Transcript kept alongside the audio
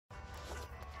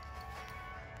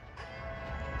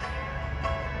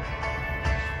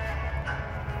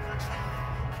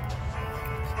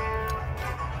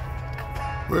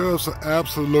Well, it's an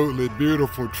absolutely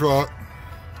beautiful truck.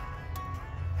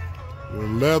 The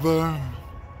leather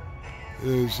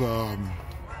is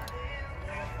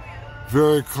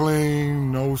very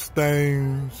clean, no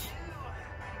stains.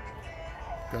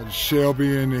 Got a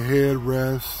Shelby in the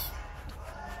headrest.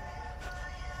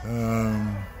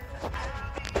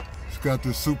 It's got the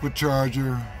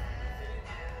supercharger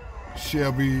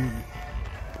Shelby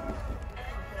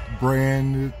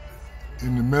branded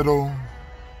in the middle.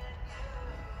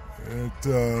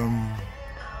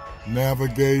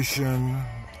 Navigation.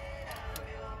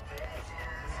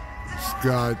 It's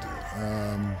got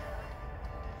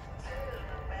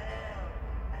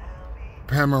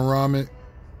panoramic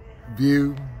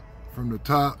view from the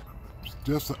top. It's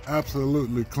just an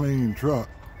absolutely clean truck.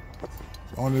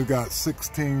 It's only got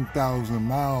 16,000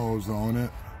 miles on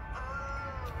it.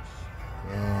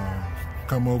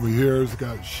 Come over here, it's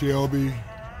got Shelby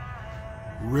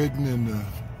written in the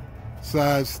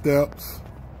side steps.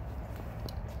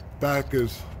 Back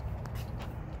is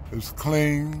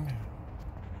clean.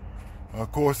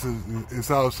 Of course,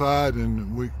 it's outside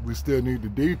and we still need to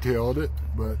detail it,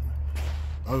 but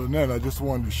other than that, I just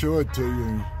wanted to show it to you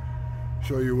and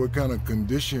show you what kind of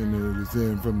condition it is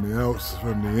in from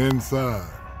the inside.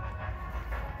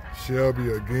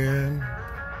 Shelby again,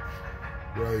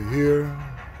 right here.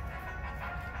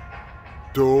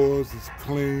 Doors is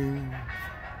clean.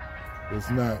 There's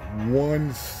not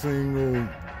one single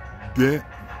dent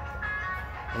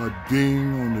or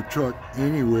ding on the truck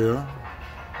anywhere.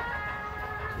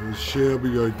 There's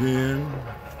Shelby again.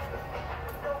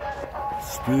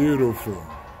 It's beautiful.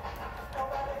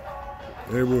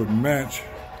 It would match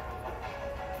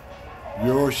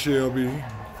your Shelby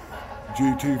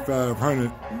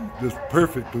GT500 just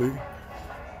perfectly.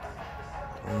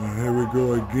 Here we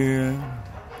go again.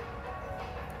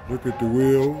 Look at the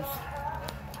wheels.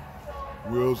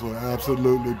 Wheels are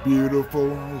absolutely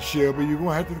beautiful. Shelby, you're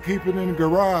gonna have to keep it in the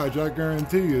garage, I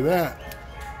guarantee you that.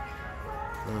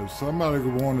 Somebody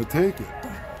would want to take it.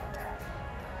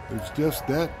 It's just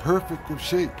that perfect of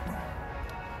shape.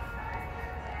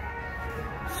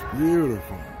 It's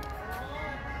beautiful.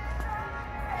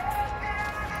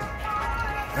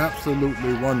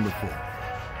 Absolutely wonderful.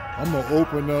 I'm gonna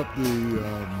open up the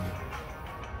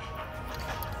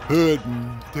hood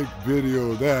and take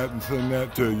video of that and send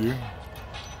that to you.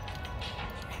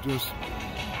 Just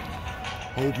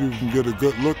hope you can get a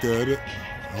good look at it.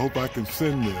 I hope I can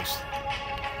send this.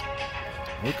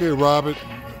 Okay, Robert,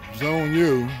 it's on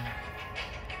you.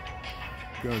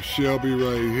 Got Shelby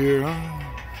right here.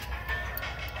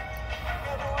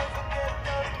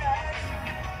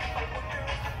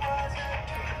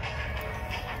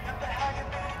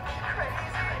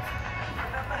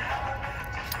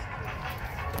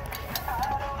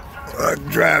 I can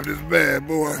drive this bad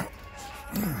boy.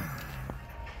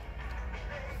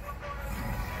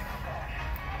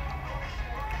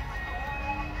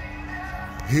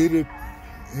 Heated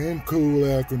and cool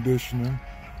air conditioning,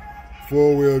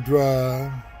 4-wheel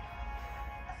drive,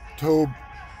 toe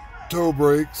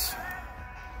brakes,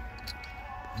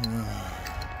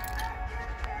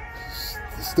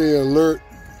 stay alert.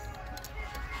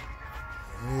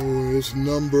 Oh, it's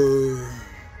number,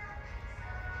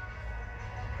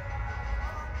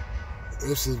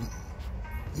 this is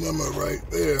number right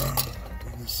there.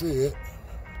 You can see it.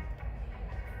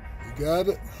 You got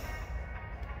it?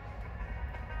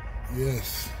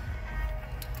 Yes.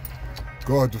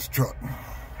 Gorgeous truck.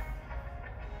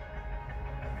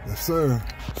 Yes, sir.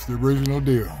 It's the original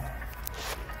deal.